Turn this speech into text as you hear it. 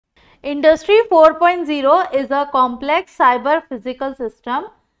Industry 4.0 is a complex cyber physical system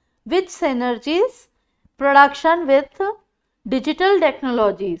which synergies production with digital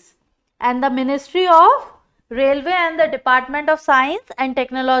technologies, and the Ministry of Railway and the Department of Science and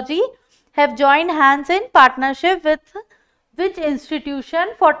Technology have joined hands in partnership with which institution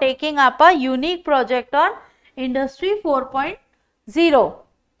for taking up a unique project on Industry 4.0?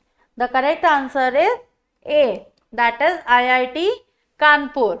 The correct answer is A, that is IIT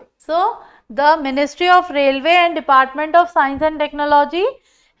Kanpur. So, the Ministry of Railway and Department of Science and Technology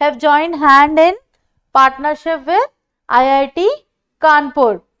have joined hand in partnership with IIT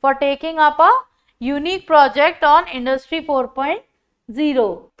Kanpur for taking up a unique project on Industry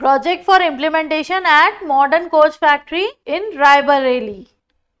 4.0. Project for implementation at Modern Coach Factory in Raebareli.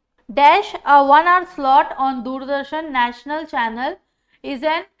 Dash, a 1-hour slot on Doordarshan National Channel, is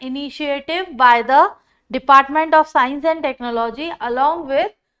an initiative by the Department of Science and Technology along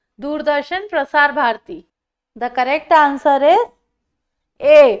with Doordarshan Prasar Bharati. The correct answer is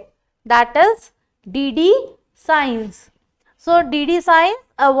A, that is DD Science. So, DD Science,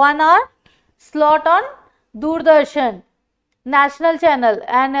 a 1-hour slot on Doordarshan National Channel,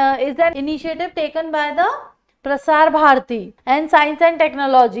 and is an initiative taken by the Prasar Bharati and Science and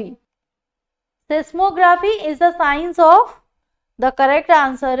Technology. Seismography is the science of, the correct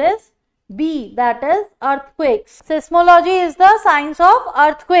answer is B, that is earthquakes. Seismology is the science of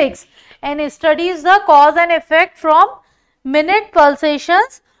earthquakes and it studies the cause and effect from minute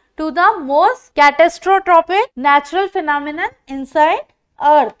pulsations to the most catastrophic natural phenomenon inside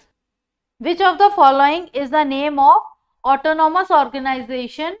Earth. Which of the following is the name of autonomous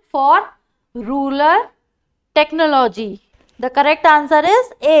organization for rural technology? The correct answer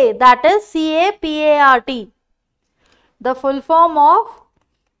is A, that is CAPART. The full form of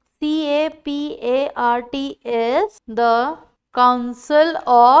CAPART is the Council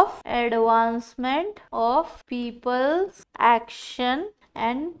of Advancement of People's Action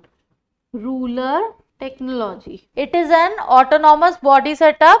and Rural Technology. It is an autonomous body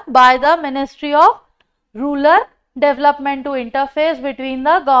set up by the Ministry of Rural Development to interface between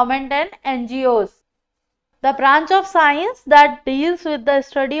the government and NGOs. The branch of science that deals with the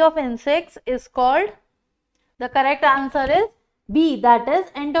study of insects is called, the correct answer is B, that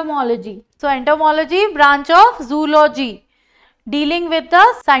is entomology. So, entomology, branch of zoology, dealing with the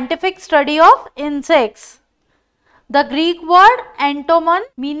scientific study of insects. The Greek word entomon,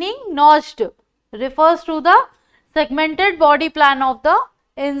 meaning notched, refers to the segmented body plan of the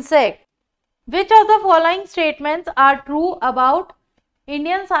insect. Which of the following statements are true about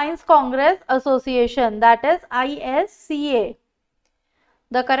Indian Science Congress Association, that is ISCA?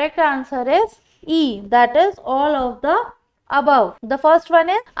 The correct answer is E, that is all of the above. The first one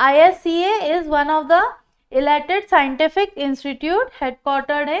is ISCA is one of the elected scientific institute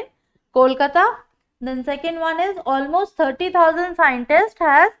headquartered in Kolkata. Then second one is almost 30,000 scientists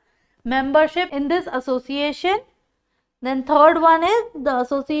has membership in this association. Then third one is the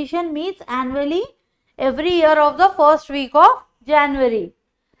association meets annually every year of the first week of January.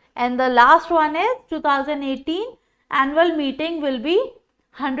 And the last one is 2018 annual meeting will be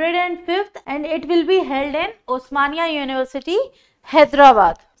 105th and it will be held in Osmania University,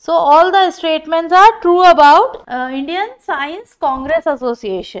 Hyderabad. So, all the statements are true about Indian Science Congress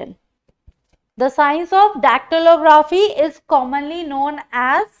Association. The science of dactylography is commonly known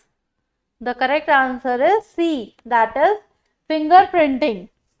as, the correct answer is C, that is fingerprinting.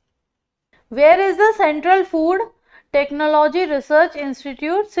 Where is the Central Food Technology Research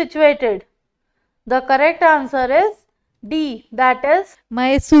Institute situated? The correct answer is D, that is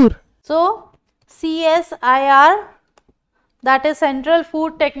Mysore. So, CSIR, that is Central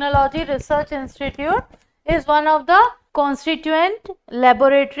Food Technology Research Institute, is one of the constituent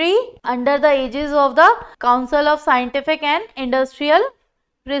laboratory under the aegis of the Council of Scientific and Industrial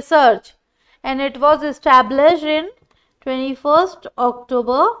Research, and it was established in 21st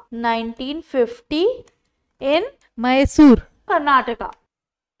October 1950 in Mysore, Karnataka.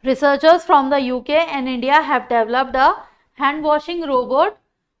 Researchers from the UK and India have developed a hand washing robot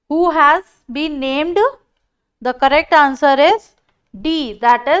who has been named, the correct answer is D,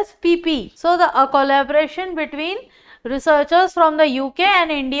 that is PP. So, a collaboration between researchers from the UK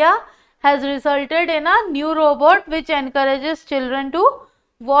and India has resulted in a new robot which encourages children to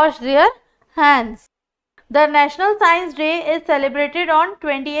wash their hands. The National Science Day is celebrated on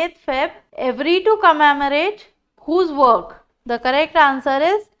 28th Feb every to commemorate whose work? The correct answer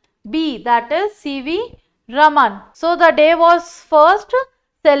is B, that is C.V. Raman. So, the day was first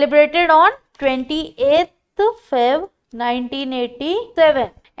celebrated on 28th Feb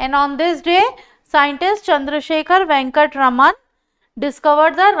 1987, and on this day scientist Chandrasekhar Venkat Raman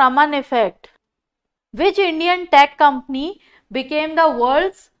discovered the Raman effect? Which Indian tech company became the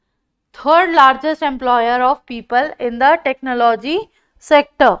world's third largest employer of people in the technology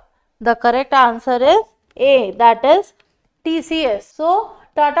sector? The correct answer is A, that is TCS. So,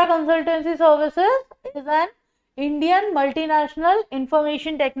 Tata Consultancy Services is an Indian multinational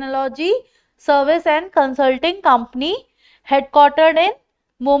information technology service and consulting company headquartered in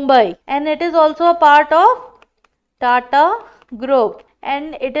Mumbai, and it is also a part of Tata Group,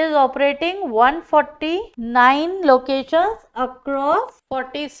 and it is operating 149 locations across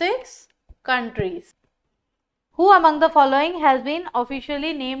 46 countries. Who among the following has been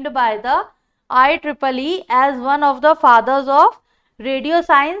officially named by the IEEE as one of the fathers of radio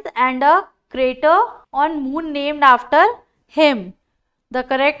science and a crater on moon named after him? The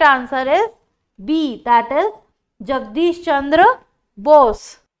correct answer is B, that is Jagdish Chandra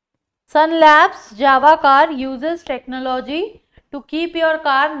Bose. Sun Labs Java car uses technology to keep your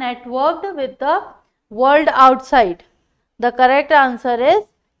car networked with the world outside. The correct answer is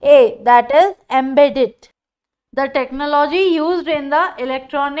A, that is embedded. The technology used in the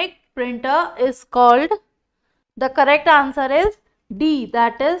electronic printer is called, the correct answer is D,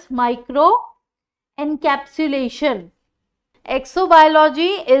 that is micro encapsulation.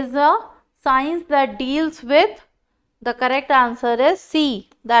 Exobiology is a science that deals with, the correct answer is C,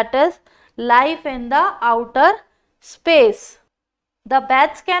 that is life in the outer space. The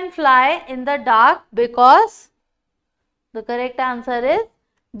bats can fly in the dark because, the correct answer is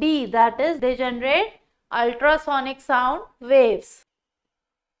D, that is they generate ultrasonic sound waves.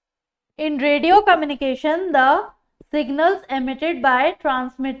 In radio communication, the signals emitted by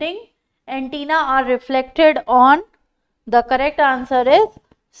transmitting antenna are reflected on, the correct answer is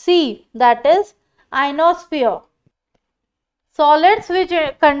C, that is ionosphere. Solids which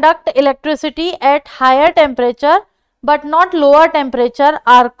conduct electricity at higher temperature but not lower temperature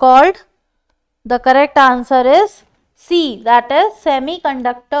are called, the correct answer is C, that is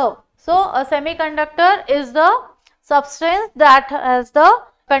semiconductor. So, a semiconductor is the substance that has the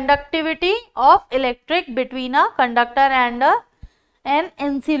conductivity of electric between a conductor and an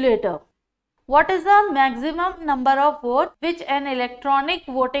insulator. What is the maximum number of votes which an electronic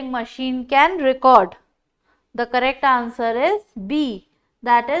voting machine can record? The correct answer is B,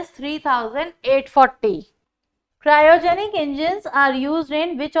 that is 3840. Cryogenic engines are used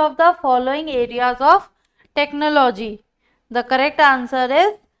in which of the following areas of technology? The correct answer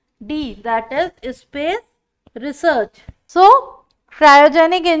is D, that is space research. So,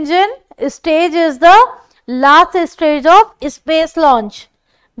 cryogenic engine stage is the last stage of space launch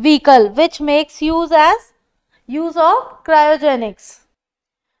vehicle which makes use of cryogenics.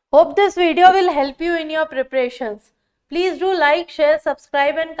 Hope this video will help you in your preparations. Please do like, share,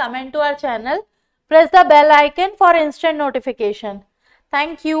 subscribe and comment to our channel. Press the bell icon for instant notification.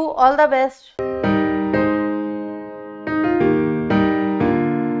 Thank you. All the best.